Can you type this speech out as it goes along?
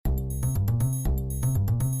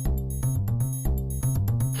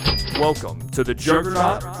Welcome to the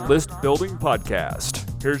Juggernaut List Building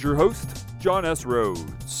Podcast. Here's your host, John S.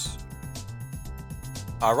 Rhodes.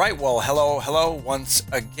 All right, well, hello once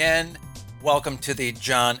again. Welcome to the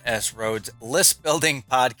John S. Rhodes List Building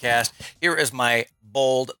Podcast. Here is my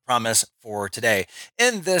bold promise for today.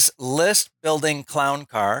 In this list building clown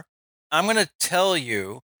car, I'm going to tell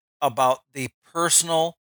you about the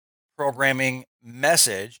personal programming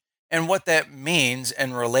message and what that means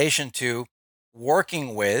in relation to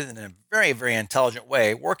working with, in a very, very intelligent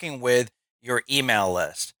way, working with your email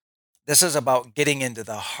list. This is about getting into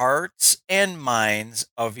the hearts and minds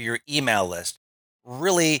of your email list,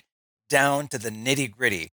 really down to the nitty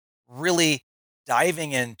gritty, really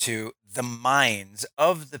diving into the minds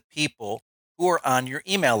of the people who are on your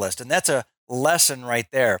email list. And that's a lesson right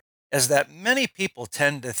there, is that many people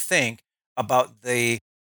tend to think about the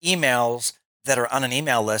emails that are on an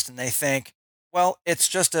email list and they think, well, it's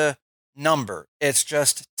just a number, it's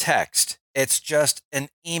just text, it's just an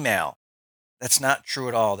email. That's not true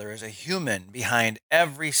at all. There is a human behind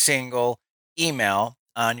every single email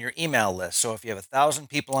on your email list. So if you have 1,000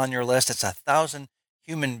 people on your list, it's 1,000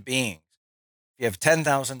 human beings. If you have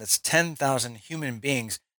 10,000, it's 10,000 human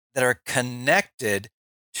beings that are connected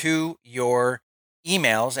to your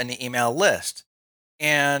emails and the email list.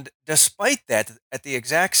 And despite that, at the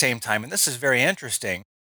exact same time, and this is very interesting,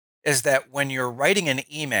 is that when you're writing an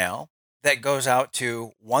email that goes out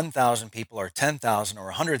to 1,000 people or 10,000 or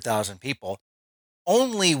 100,000 people,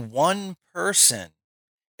 only one person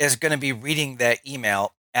is going to be reading that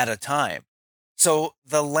email at a time. So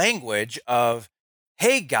the language of,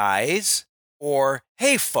 hey guys, or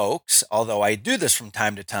hey folks, although I do this from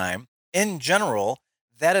time to time, in general,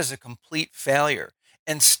 that is a complete failure.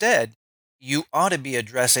 Instead, you ought to be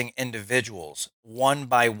addressing individuals one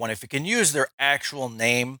by one. If you can use their actual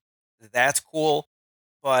name, that's cool.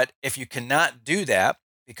 But if you cannot do that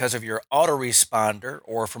because of your autoresponder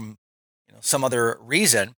or from some other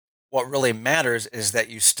reason, what really matters is that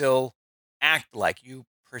you still act like, you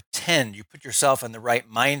pretend, you put yourself in the right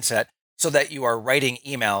mindset so that you are writing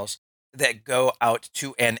emails that go out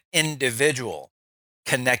to an individual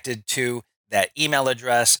connected to that email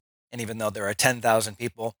address. And even though there are 10,000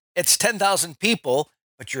 people, it's 10,000 people,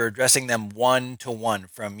 but you're addressing them one to one,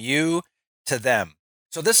 from you to them.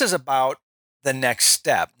 So this is about the next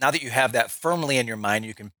step. Now that you have that firmly in your mind,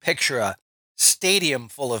 you can picture a stadium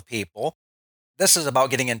full of people. This is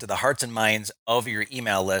about getting into the hearts and minds of your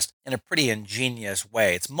email list in a pretty ingenious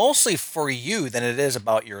way. It's mostly for you than it is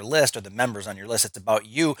about your list or the members on your list. It's about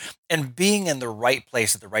you and being in the right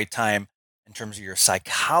place at the right time in terms of your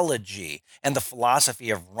psychology and the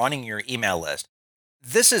philosophy of running your email list.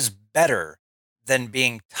 This is better than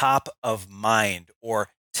being top of mind or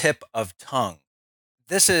tip of tongue.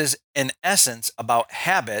 This is, in essence, about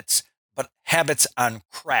habits, but habits on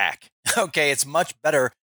crack. Okay, it's much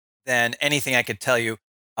better than anything I could tell you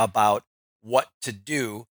about what to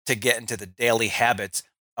do to get into the daily habits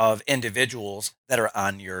of individuals that are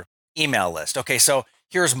on your email list. Okay, so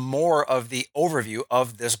here's more of the overview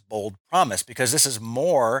of this bold promise, because this is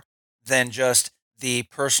more than just the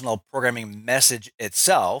personal programming message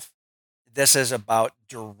itself. This is about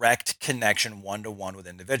direct connection one-to-one with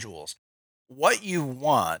individuals. What you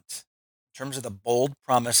want, in terms of the bold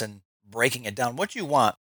promise and breaking it down, what you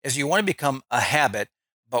want is you want to become a habit,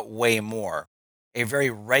 but way more. A very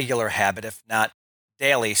regular habit, if not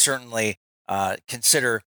daily. Certainly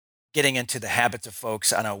consider getting into the habits of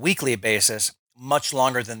folks on a weekly basis. Much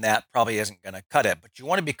longer than that probably isn't going to cut it, but you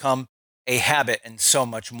want to become a habit and so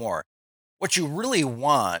much more. What you really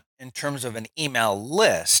want in terms of an email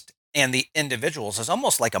list and the individuals is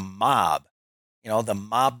almost like a mob. The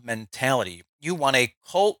mob mentality. You want a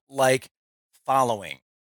cult-like following,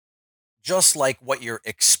 just like what you're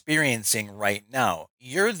experiencing right now.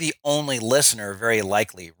 You're the only listener, very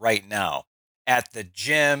likely, right now, at the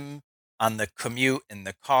gym, on the commute, in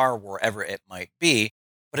the car, wherever it might be.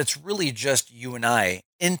 But it's really just you and I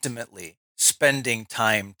intimately spending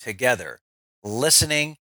time together,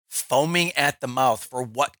 listening, foaming at the mouth for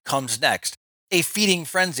what comes next, a feeding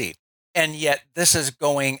frenzy. And yet this is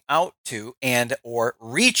going out to and or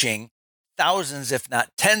reaching thousands, if not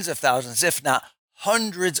tens of thousands, if not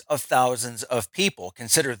hundreds of thousands of people.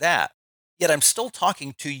 Consider that. Yet I'm still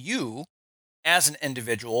talking to you as an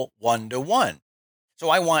individual one-to-one. So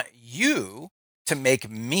I want you to make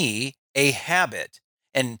me a habit.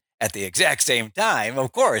 And at the exact same time,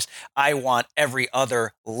 of course, I want every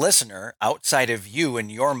other listener outside of you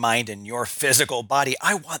and your mind and your physical body,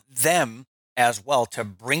 I want them as well to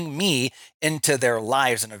bring me into their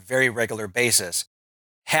lives on a very regular basis.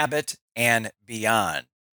 Habit and beyond.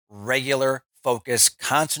 Regular, focused,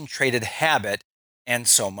 concentrated habit and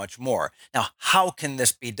so much more. Now, how can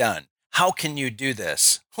this be done? How can you do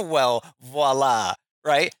this? Well, voila,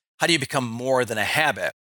 right? How do you become more than a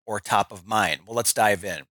habit or top of mind? Well, let's dive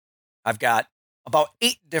in. I've got about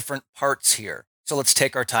 8 different parts here. So let's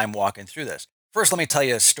take our time walking through this. First, let me tell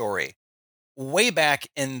you a story. Way back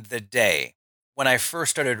in the day, when I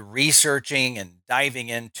first started researching and diving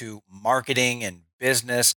into marketing and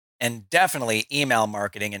business, and definitely email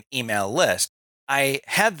marketing and email list, I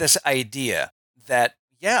had this idea that,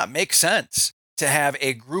 yeah, it makes sense to have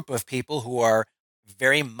a group of people who are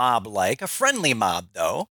very mob like, a friendly mob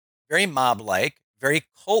though, very mob like, very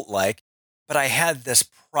cult like. But I had this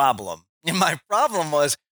problem. And my problem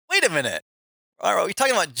was, wait a minute. All right, we're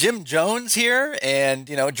talking about Jim Jones here and,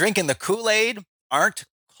 drinking the Kool-Aid. Aren't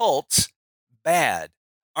cults bad?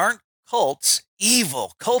 Aren't cults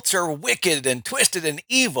evil? Cults are wicked and twisted and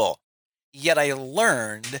evil. Yet I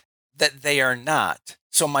learned that they are not.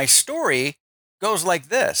 So my story goes like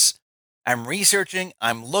this. I'm researching,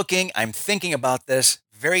 I'm looking, I'm thinking about this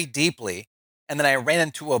very deeply. And then I ran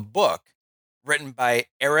into a book written by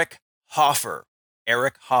Eric Hoffer.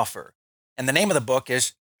 Eric Hoffer. And the name of the book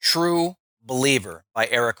is True Believer by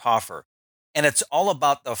Eric Hoffer. And it's all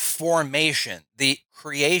about the formation, the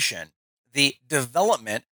creation, the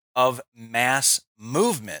development of mass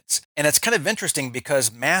movements. And it's kind of interesting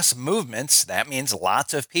because mass movements, that means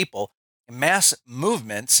lots of people. Mass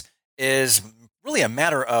movements is really a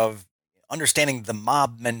matter of understanding the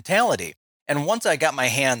mob mentality. And once I got my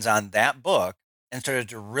hands on that book and started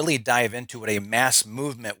to really dive into what a mass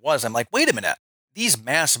movement was, I'm like, wait a minute, these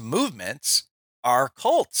mass movements are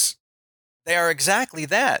cults. They are exactly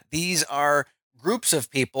that. These are groups of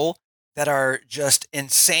people that are just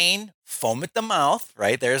insane, foam at the mouth,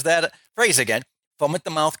 right? There's that phrase again, foam at the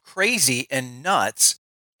mouth, crazy and nuts.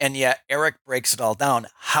 And yet Eric breaks it all down,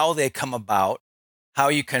 how they come about, how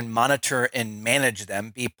you can monitor and manage them,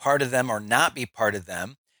 be part of them or not be part of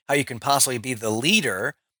them, how you can possibly be the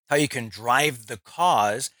leader, how you can drive the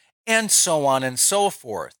cause, and so on and so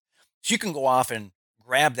forth. So you can go off and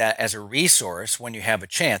grab that as a resource when you have a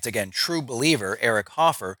chance. Again, True Believer, Eric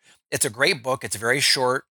Hoffer. It's a great book. It's very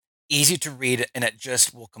short, easy to read, and it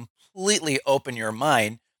just will completely open your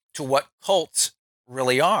mind to what cults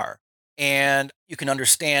really are. And you can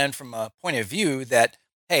understand from a point of view that,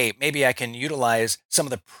 hey, maybe I can utilize some of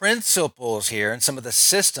the principles here and some of the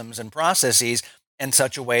systems and processes in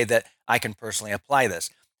such a way that I can personally apply this.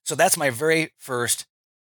 So that's my very first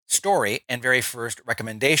story and very first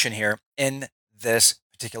recommendation here in this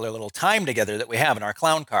particular little time together that we have in our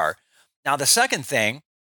clown car. Now, the second thing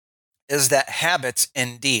is that habits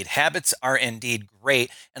are indeed great.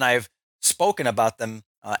 And I've spoken about them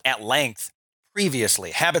at length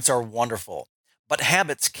previously. Habits are wonderful, but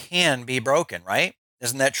habits can be broken, right?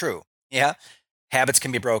 Isn't that true? Yeah. Habits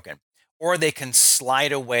can be broken, or they can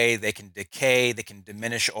slide away, they can decay, they can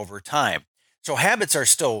diminish over time. So habits are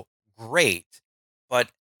still great, but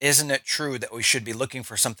isn't it true that we should be looking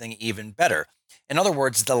for something even better? In other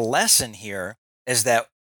words, the lesson here is that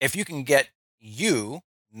if you can get you,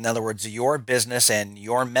 in other words, your business and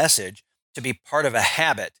your message, to be part of a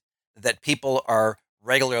habit that people are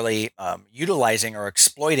regularly utilizing or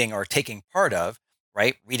exploiting or taking part of,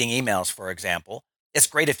 right? Reading emails, for example, it's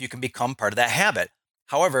great if you can become part of that habit.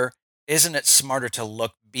 However, isn't it smarter to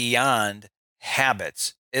look beyond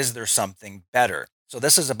habits? Is there something better? So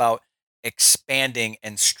this is about expanding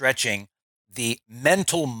and stretching the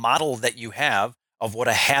mental model that you have of what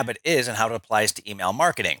a habit is and how it applies to email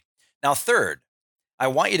marketing. Now, third, I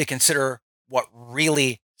want you to consider what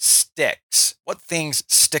really sticks, what things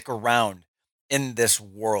stick around in this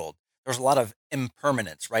world. There's a lot of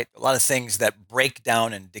impermanence, right? A lot of things that break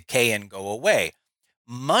down and decay and go away.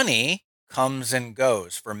 Money comes and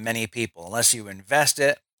goes for many people unless you invest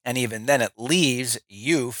it. And even then, it leaves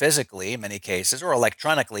you physically, in many cases, or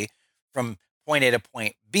electronically from point A to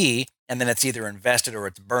point B. And then it's either invested or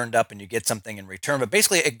it's burned up and you get something in return. But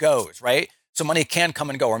basically, it goes, right? So money can come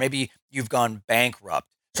and go, or maybe you've gone bankrupt.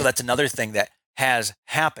 So that's another thing that has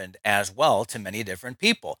happened as well to many different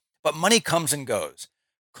people. But money comes and goes.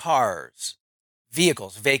 Cars,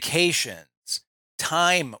 vehicles, vacations,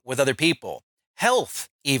 time with other people, health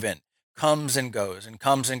even comes and goes and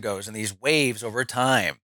comes and goes in these waves over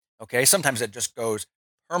time. Okay, sometimes it just goes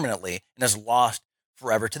permanently and is lost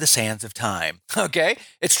forever to the sands of time. Okay,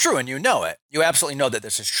 it's true and you know it. You absolutely know that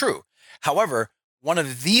this is true. However, one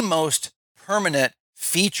of the most permanent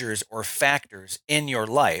features or factors in your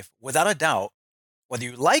life, without a doubt, whether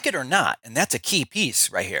you like it or not, and that's a key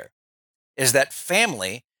piece right here, is that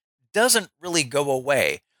family doesn't really go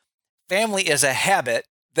away. Family is a habit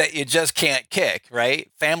that you just can't kick, right?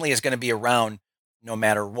 Family is going to be around no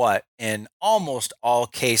matter what in almost all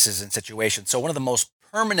cases and situations. So one of the most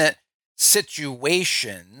permanent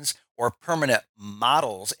situations or permanent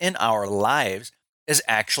models in our lives is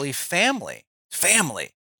actually family.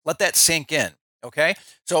 Family. Let that sink in. Okay.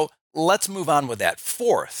 So let's move on with that.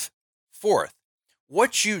 Fourth,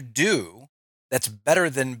 what you do that's better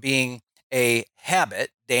than being a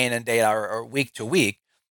habit day in and day out or week to week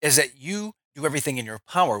is that you do everything in your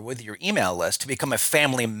power with your email list to become a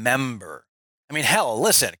family member. I mean, hell,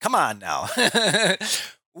 listen, come on now.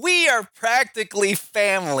 We are practically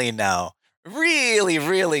family now. Really,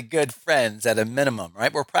 really good friends at a minimum,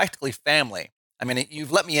 right? We're practically family. I mean,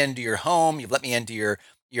 you've let me into your home, you've let me into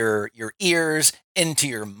your ears, into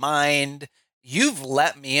your mind. You've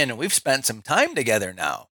let me in and we've spent some time together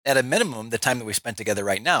now. At a minimum, the time that we spent together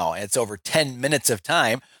right now, it's over 10 minutes of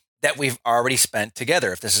time that we've already spent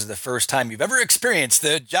together. If this is the first time you've ever experienced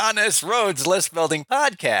the John S. Rhodes List Building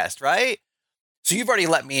Podcast, right? So you've already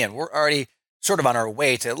let me in. We're already sort of on our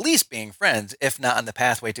way to at least being friends, if not on the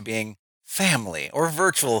pathway to being family or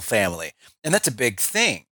virtual family. And that's a big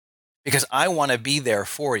thing because I want to be there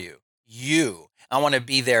for you. I want to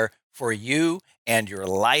be there for you and your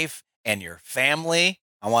life and your family.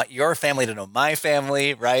 I want your family to know my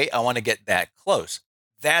family, right? I want to get that close.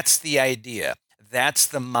 That's the idea. That's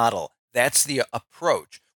the model. That's the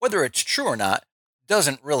approach. Whether it's true or not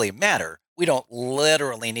doesn't really matter. We don't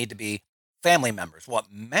literally need to be family members.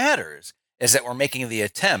 What matters is that we're making the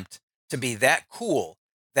attempt to be that cool,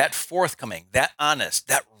 that forthcoming, that honest,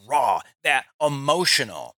 that raw, that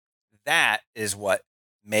emotional. That is what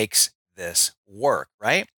makes this work,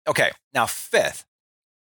 right? Okay, now fifth,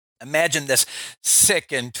 imagine this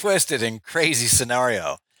sick and twisted and crazy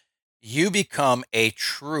scenario. You become a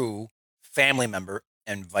true family member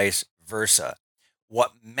and vice versa.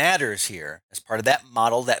 What matters here as part of that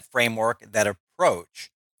model, that framework, that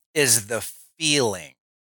approach is the feeling,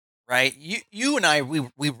 right? You and I, we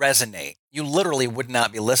resonate. You literally would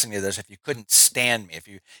not be listening to this if you couldn't stand me. If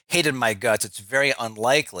you hated my guts, it's very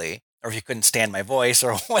unlikely, or if you couldn't stand my voice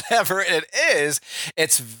or whatever it is,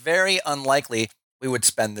 it's very unlikely we would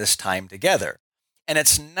spend this time together. And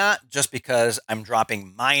it's not just because I'm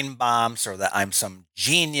dropping mind bombs or that I'm some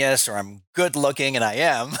genius or I'm good looking, and I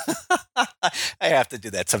am. I have to do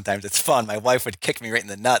that sometimes. It's fun. My wife would kick me right in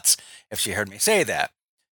the nuts if she heard me say that.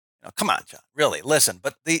 Come on, John, really, listen.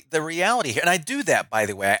 But the reality here, and I do that, by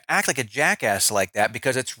the way, I act like a jackass like that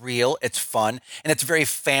because it's real, it's fun, and it's very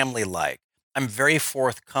family-like. I'm very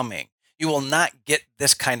forthcoming. You will not get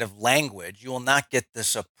this kind of language. You will not get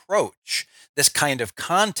this approach, this kind of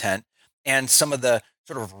content, and some of the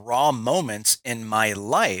sort of raw moments in my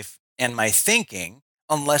life and my thinking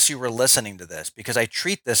unless you were listening to this, because I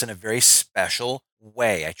treat this in a very special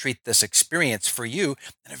way. I treat this experience for you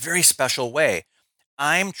in a very special way.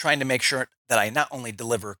 I'm trying to make sure that I not only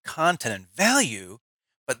deliver content and value,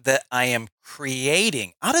 but that I am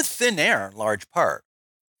creating out of thin air in large part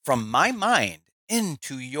from my mind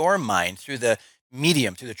into your mind through the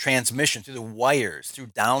medium, through the transmission, through the wires, through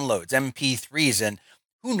downloads, MP3s, and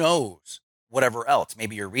who knows, whatever else.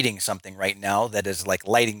 Maybe you're reading something right now that is like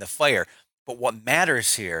lighting the fire. But what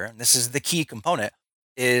matters here, and this is the key component,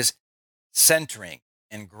 is centering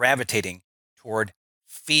and gravitating toward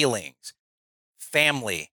feelings.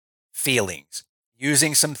 Family feelings,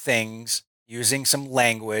 using some things, using some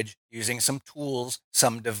language, using some tools,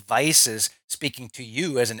 some devices, speaking to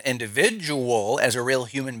you as an individual, as a real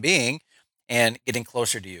human being, and getting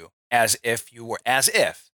closer to you as if you were,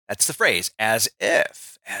 that's the phrase, as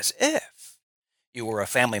if you were a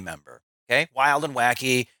family member. Okay. Wild and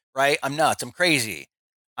wacky, right? I'm nuts. I'm crazy.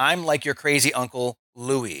 I'm like your crazy Uncle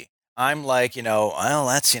Louie. I'm like, well,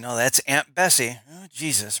 that's Aunt Bessie. Oh,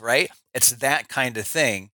 Jesus, right? It's that kind of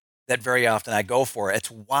thing that very often I go for. It's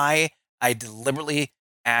why I deliberately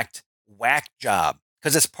act whack job,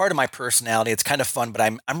 because it's part of my personality. It's kind of fun, but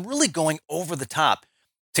I'm really going over the top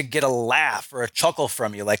to get a laugh or a chuckle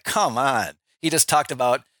from you. Like, come on. He just talked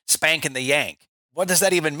about spanking the yank. What does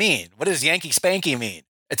that even mean? What does Yankee Spanky mean?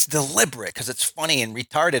 It's deliberate because it's funny and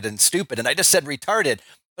retarded and stupid. And I just said retarded,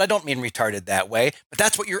 but I don't mean retarded that way. But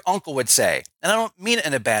that's what your uncle would say. And I don't mean it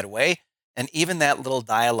in a bad way. And even that little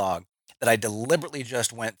dialogue that I deliberately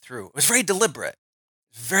just went through, it was very deliberate.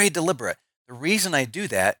 Very deliberate. The reason I do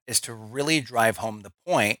that is to really drive home the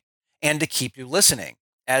point and to keep you listening,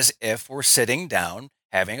 as if we're sitting down,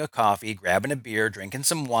 having a coffee, grabbing a beer, drinking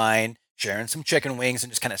some wine, sharing some chicken wings,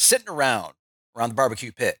 and just kind of sitting around the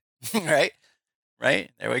barbecue pit. Right?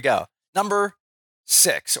 Right? There we go. Number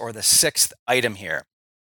 6, or the 6th item here.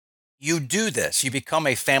 You do this. You become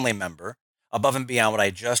a family member above and beyond what I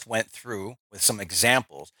just went through with some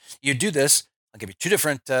examples. You do this I'll give you two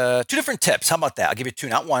different tips. How about that? I'll give you two,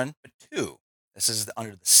 not one, but two. This is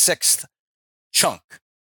under the sixth chunk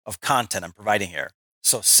of content I'm providing here.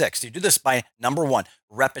 So six, you do this by number one,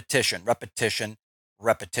 repetition, repetition,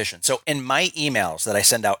 repetition. So in my emails that I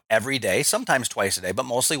send out every day, sometimes twice a day, but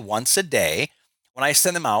mostly once a day, when I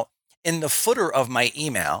send them out, in the footer of my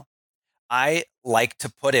email, I like to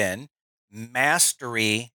put in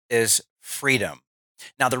mastery is freedom.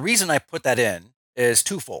 Now, the reason I put that in is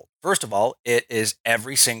twofold. First of all, it is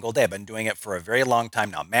every single day. I've been doing it for a very long time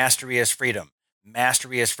now. Mastery is freedom.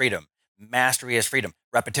 Mastery is freedom. Mastery is freedom.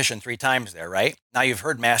 Repetition 3 times there, right? Now you've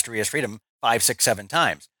heard mastery is freedom 5, 6, 7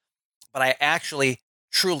 times. But I actually,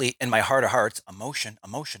 truly, in my heart of hearts, emotion,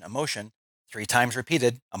 emotion, emotion, 3 times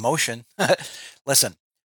repeated, emotion. Listen,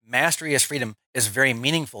 mastery is freedom is very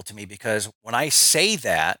meaningful to me because when I say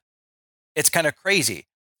that, it's kind of crazy.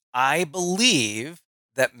 I believe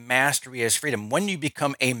that mastery is freedom. When you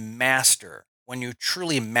become a master, when you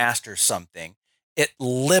truly master something, it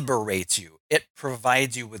liberates you. It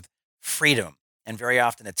provides you with freedom. And very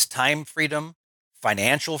often it's time freedom,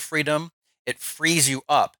 financial freedom. It frees you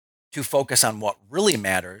up to focus on what really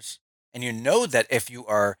matters. And you know that if you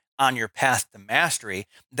are on your path to mastery,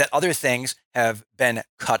 that other things have been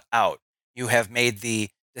cut out. You have made the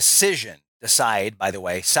decision, decide, by the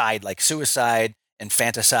way, side like suicide,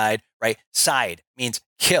 infanticide, right? Side means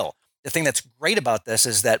kill. The thing that's great about this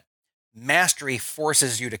is that mastery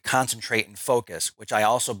forces you to concentrate and focus, which I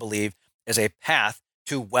also believe is a path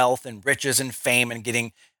to wealth and riches and fame and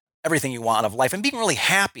getting everything you want out of life and being really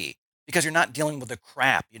happy because you're not dealing with the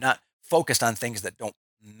crap. You're not focused on things that don't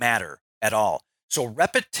matter at all. So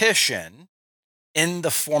repetition in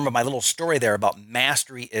the form of my little story there about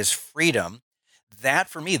mastery is freedom, that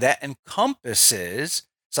for me, that encompasses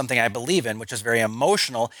something I believe in, which is very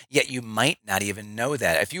emotional, yet you might not even know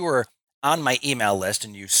that. If you were on my email list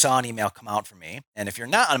and you saw an email come out from me, and if you're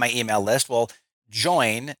not on my email list, well,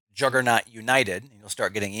 join Juggernaut United and you'll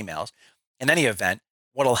start getting emails. In any event,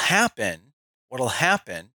 what'll happen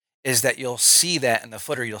is that you'll see that in the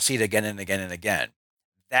footer, you'll see it again and again and again.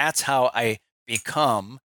 That's how I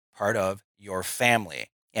become part of your family.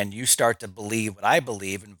 And you start to believe what I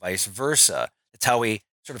believe and vice versa. It's how we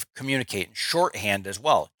sort of communicate in shorthand as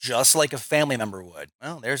well, just like a family member would.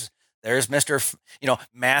 Well, there's Mr.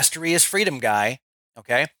 Mastery is freedom guy.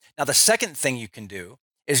 Okay. Now, the second thing you can do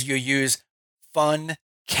is you use fun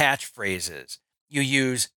catchphrases. You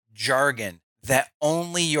use jargon that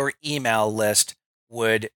only your email list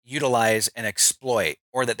would utilize and exploit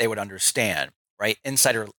or that they would understand, right?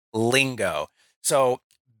 Insider lingo. So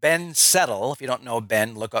Ben Settle, if you don't know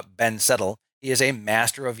Ben, look up Ben Settle. He is a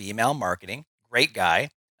master of email marketing. Great guy.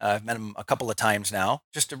 I've met him a couple of times now.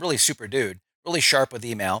 Just a really super dude, really sharp with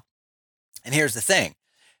email. And here's the thing.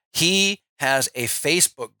 He has a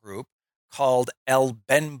Facebook group called El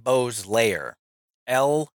Benbo's Lair.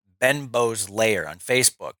 El Benbo's Lair on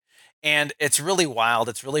Facebook. And it's really wild.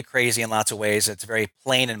 It's really crazy in lots of ways. It's very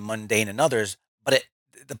plain and mundane in others. But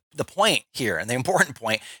the point here, and the important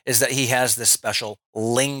point, is that he has this special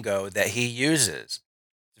lingo that he uses.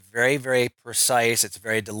 It's very, very precise. It's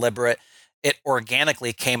very deliberate. It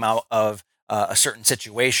organically came out of a certain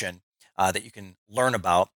situation that you can learn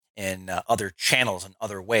about in other channels and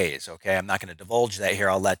other ways. Okay, I'm not going to divulge that here.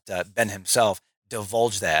 I'll let Ben himself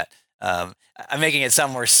divulge that. I'm making it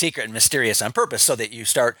sound more secret and mysterious on purpose so that you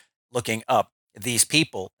start looking up these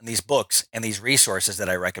people and these books and these resources that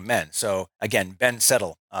I recommend. So again, Ben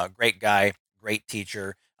Settle, great guy, great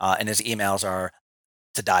teacher, and his emails are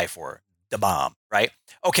to die for, the bomb, right?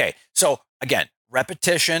 Okay, so again,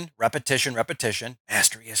 repetition, repetition, repetition.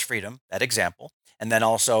 Mastery is freedom, that example. And then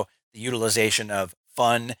also the utilization of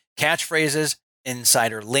fun catchphrases,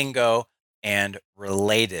 insider lingo, and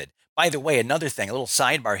related. By the way, another thing, a little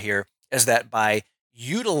sidebar here, is that by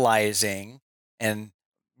utilizing and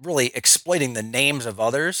really exploiting the names of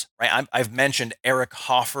others, right? I've mentioned Eric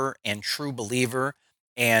Hoffer and True Believer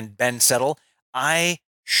and Ben Settle. I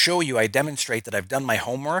demonstrate that I've done my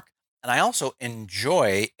homework, and I also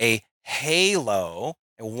enjoy a halo,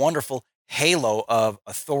 a wonderful halo of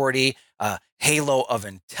authority, halo of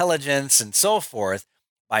intelligence, and so forth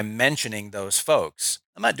by mentioning those folks.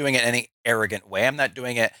 I'm not doing it in any arrogant way. I'm not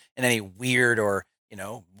doing it in any weird or,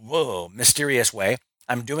 mysterious way.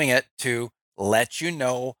 I'm doing it to let you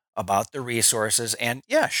know about the resources. And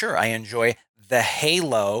yeah, sure, I enjoy the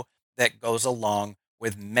halo that goes along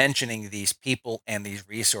with mentioning these people and these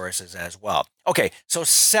resources as well. Okay, so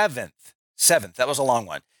seventh, that was a long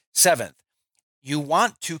one. Seventh, you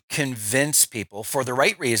want to convince people for the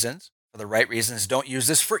right reasons. Don't use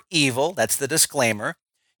this for evil. That's the disclaimer.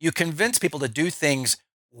 You convince people to do things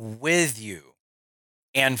with you.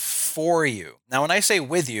 and for you. Now, when I say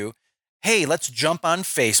with you, hey, let's jump on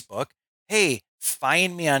Facebook. Hey,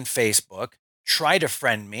 find me on Facebook. Try to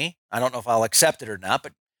friend me. I don't know if I'll accept it or not,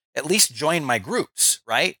 but at least join my groups,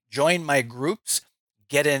 right? Join my groups,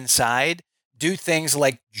 get inside, do things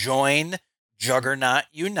like join Juggernaut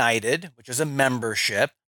United, which is a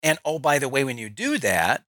membership. And oh, by the way, when you do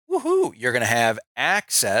that, woohoo, you're going to have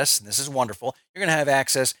access, and this is wonderful, you're going to have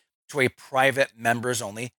access to a private members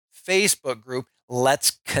only Facebook group.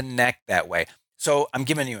 Let's connect that way. So I'm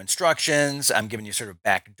giving you instructions. I'm giving you sort of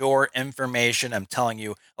backdoor information. I'm telling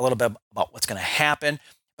you a little bit about what's going to happen,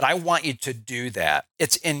 but I want you to do that.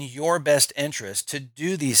 It's in your best interest to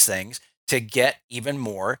do these things to get even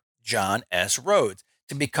more John S. Rhodes,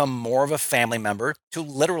 to become more of a family member, to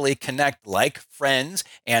literally connect like friends,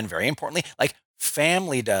 and very importantly, like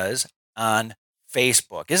family does on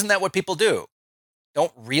Facebook. Isn't that what people do?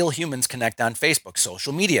 Don't real humans connect on Facebook,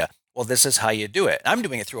 social media? Well, this is how you do it. I'm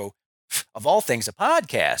doing it through, of all things, a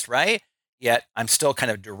podcast, right? Yet I'm still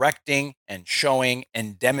kind of directing and showing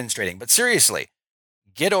and demonstrating. But seriously,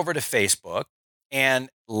 get over to Facebook and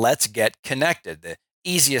let's get connected. The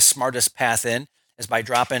easiest, smartest path in is by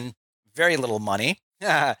dropping very little money,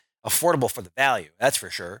 affordable for the value, that's for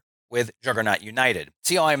sure, with Juggernaut United.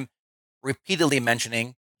 See how I'm repeatedly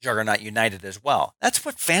mentioning Juggernaut United as well. That's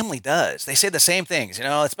what family does. They say the same things,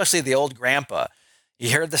 especially the old grandpa. You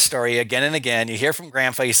hear the story again and again. You hear from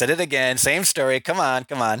grandpa, you said it again, same story. Come on,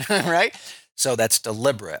 right? So that's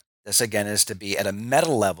deliberate. This, again, is to be at a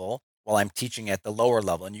meta level while I'm teaching at the lower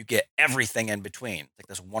level, and you get everything in between. Like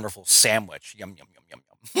this wonderful sandwich. Yum, yum, yum, yum,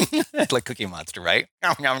 yum. It's like Cookie Monster, right?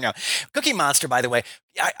 Yum, yum, yum. Cookie Monster, by the way,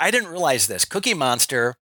 I didn't realize this. Cookie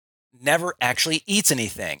Monster never actually eats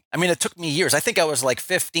anything. I mean, it took me years. I think I was like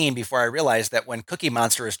 15 before I realized that when Cookie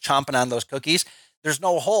Monster is chomping on those cookies, there's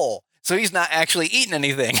no hole. So he's not actually eating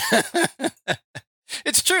anything.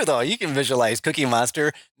 It's true, though. You can visualize Cookie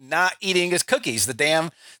Monster not eating his cookies. The damn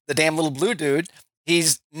little blue dude,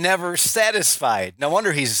 he's never satisfied. No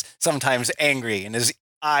wonder he's sometimes angry and his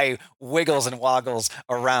eye wiggles and woggles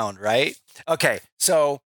around, right? Okay,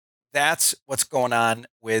 so that's what's going on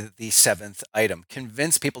with the seventh item.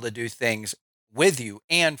 Convince people to do things with you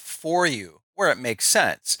and for you where it makes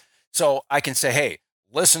sense. So I can say, hey,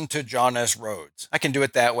 listen to John S. Rhodes. I can do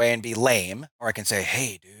it that way and be lame. Or I can say,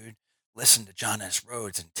 hey, dude, listen to John S.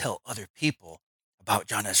 Rhodes and tell other people about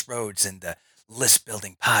John S. Rhodes and the List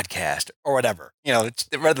Building Podcast or whatever.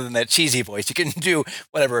 Rather than that cheesy voice, you can do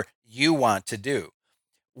whatever you want to do.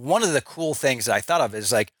 One of the cool things that I thought of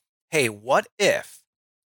is like, hey, what if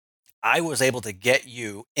I was able to get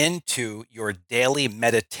you into your daily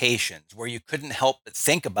meditations where you couldn't help but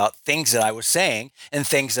think about things that I was saying and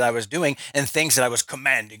things that I was doing and things that I was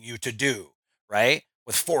commanding you to do, right?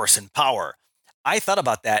 With force and power. I thought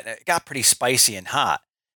about that and it got pretty spicy and hot.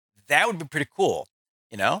 That would be pretty cool,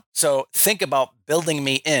 So think about building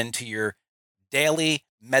me into your daily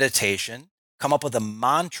meditation, come up with a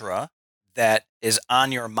mantra that is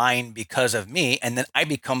on your mind because of me, and then I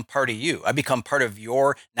become part of you. I become part of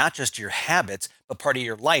your, not just your habits, but part of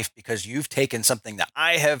your life because you've taken something that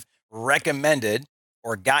I have recommended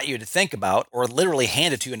or got you to think about or literally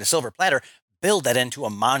handed to you in a silver platter, build that into a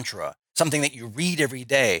mantra, something that you read every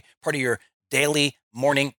day, part of your daily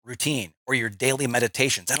morning routine or your daily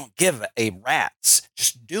meditations. I don't give a rat's.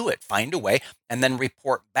 Just do it, find a way, and then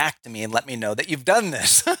report back to me and let me know that you've done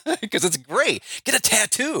this because it's great. Get a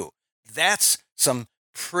tattoo. That's some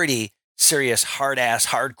pretty serious, hard-ass,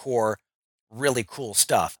 hardcore, really cool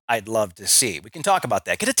stuff I'd love to see. We can talk about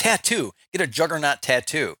that. Get a tattoo. Get a Juggernaut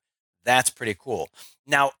tattoo. That's pretty cool.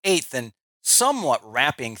 Now, eighth, and somewhat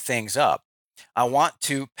wrapping things up, I want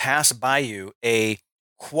to pass by you a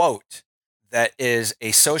quote that is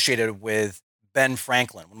associated with Ben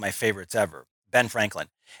Franklin, one of my favorites ever. Ben Franklin.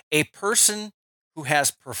 A person who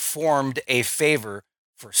has performed a favor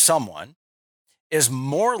for someone is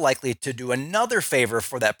more likely to do another favor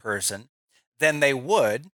for that person than they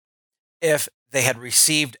would if they had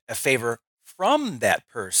received a favor from that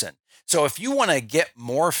person. So if you want to get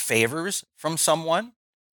more favors from someone,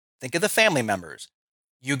 think of the family members.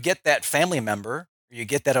 You get that family member, or you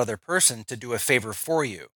get that other person to do a favor for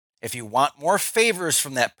you. If you want more favors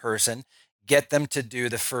from that person, get them to do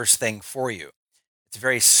the first thing for you. It's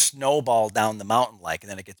very snowball down the mountain like,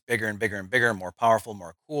 and then it gets bigger and bigger and bigger, more powerful,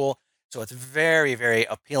 more cool. So it's very, very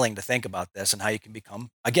appealing to think about this and how you can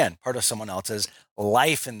become, again, part of someone else's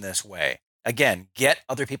life in this way. Again, get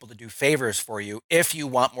other people to do favors for you if you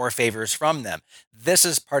want more favors from them. This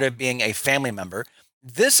is part of being a family member.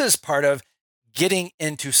 This is part of getting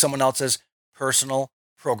into someone else's personal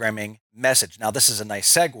programming message. Now, this is a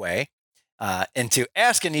nice segue into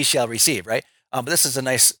ask and ye shall receive, right? But this is a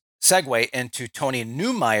nice segue into Tony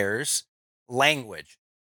Neumeyer's language.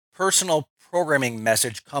 Personal programming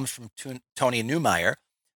message comes from Tony Neumeyer,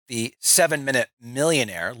 the 7-Minute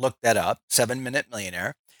Millionaire. Look that up, 7-Minute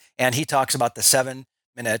Millionaire. And he talks about the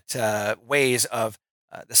 7-minute ways of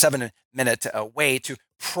the 7-minute way to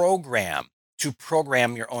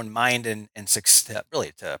program your own mind and success,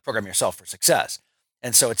 really to program yourself for success.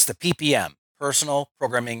 And so it's the PPM, personal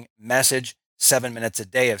programming message, 7 minutes a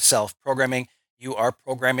day of self-programming. You are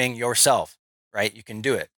programming yourself, right? You can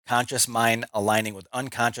do it. Conscious mind aligning with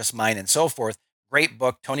unconscious mind and so forth. Great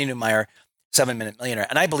book, Tony Neumeyer, 7-Minute Millionaire.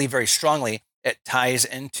 And I believe very strongly it ties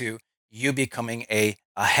into you becoming a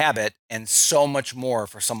habit and so much more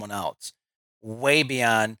for someone else, way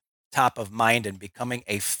beyond top of mind and becoming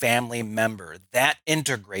a family member, that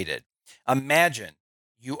integrated. Imagine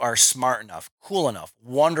you are smart enough, cool enough,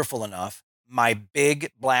 wonderful enough, my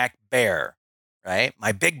big black bear, right?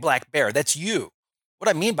 My big black bear, that's you. What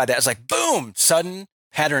I mean by that is like, boom, sudden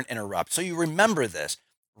pattern interrupt. So you remember this.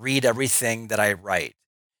 Read everything that I write.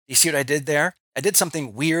 You see what I did there? I did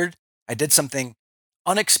something weird. I did something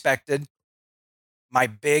unexpected. My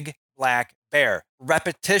big black bear.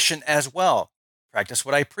 Repetition as well. Practice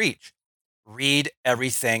what I preach. Read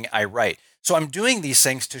everything I write. So I'm doing these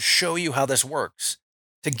things to show you how this works,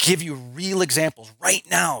 to give you real examples right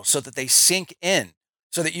now so that they sink in,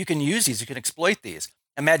 so that you can use these, you can exploit these.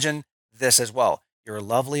 Imagine this as well. You're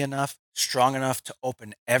lovely enough, strong enough to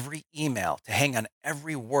open every email, to hang on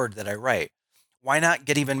every word that I write. Why not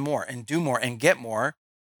get even more and do more and get more?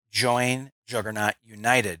 Join Juggernaut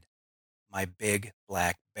United, my big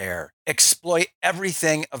black bear. Exploit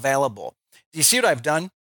everything available. Do you see what I've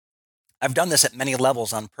done? I've done this at many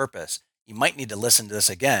levels on purpose. You might need to listen to this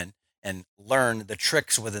again and learn the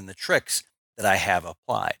tricks within the tricks that I have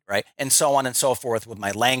applied, right? And so on and so forth with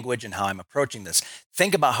my language and how I'm approaching this.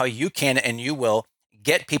 Think about how you can and you will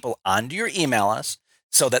get people onto your email list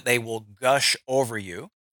so that they will gush over you.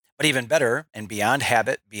 But even better, and beyond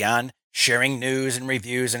habit, beyond sharing news and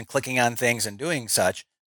reviews and clicking on things and doing such,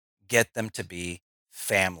 get them to be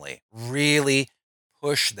family. Really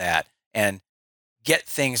push that and get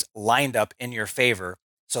things lined up in your favor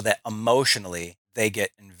so that emotionally they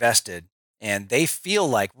get invested and they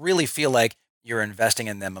really feel like you're investing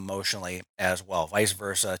in them emotionally as well, vice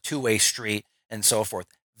versa, two-way street and so forth.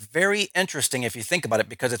 Very interesting if you think about it,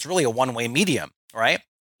 because it's really a one-way medium, right?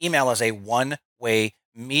 Email is a one-way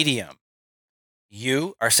medium.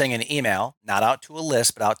 You are sending an email, not out to a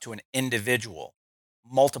list, but out to an individual,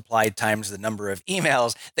 multiplied times the number of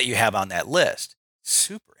emails that you have on that list.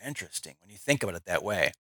 Super interesting when you think about it that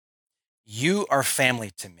way. You are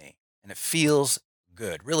family to me, and it feels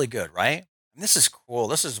good, really good, right? And this is cool.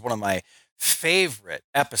 This is one of my favorite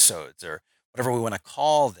episodes, or whatever we want to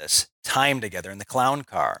call this, time together in the clown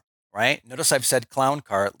car, right? Notice I've said clown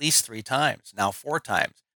car at least 3 times, now 4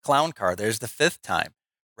 times. Clown car, there's the 5th time.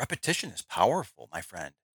 Repetition is powerful, my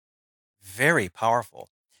friend. Very powerful.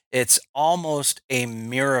 It's almost a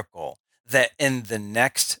miracle that in the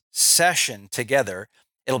next session together,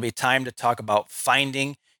 it'll be time to talk about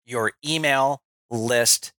finding your email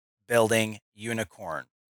list building unicorn.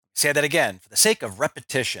 Say that again, for the sake of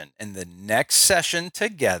repetition, in the next session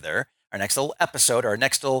together, our next little episode, our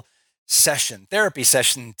next little session, therapy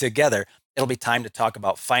session together, it'll be time to talk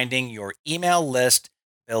about finding your email list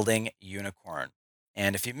building unicorn.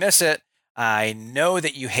 And if you miss it, I know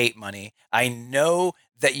that you hate money. I know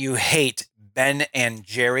that you hate Ben and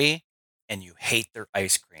Jerry, and you hate their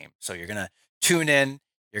ice cream. So you're going to tune in,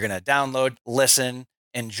 you're going to download, listen,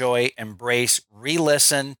 enjoy, embrace,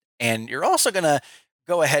 re-listen, and you're also going to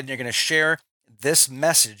go ahead and you're going to share this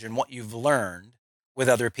message and what you've learned with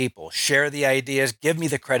other people. Share the ideas, give me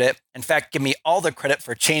the credit. In fact, give me all the credit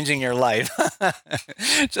for changing your life,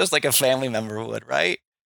 just like a family member would, right?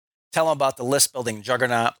 Tell them about the list building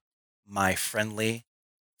juggernaut, my friendly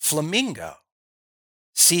flamingo.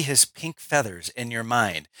 See his pink feathers in your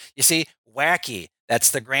mind. You see, wacky, that's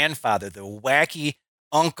the grandfather, the wacky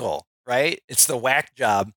uncle, right? It's the whack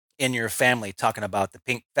job in your family talking about the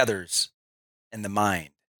pink feathers in the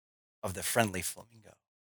mind of the friendly flamingo.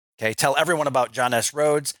 Okay, tell everyone about John S.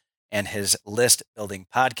 Rhodes and his list building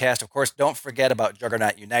podcast. Of course, don't forget about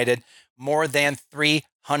Juggernaut United. More than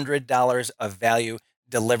 $300 of value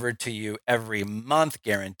delivered to you every month,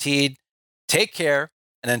 guaranteed. Take care,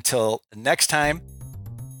 and until next time,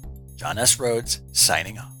 John S. Rhodes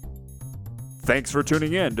signing off. Thanks for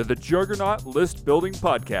tuning in to the Juggernaut List Building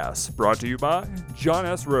Podcast, brought to you by John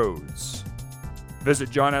S. Rhodes. Visit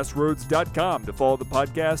johnsrhodes.com to follow the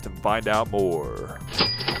podcast and find out more.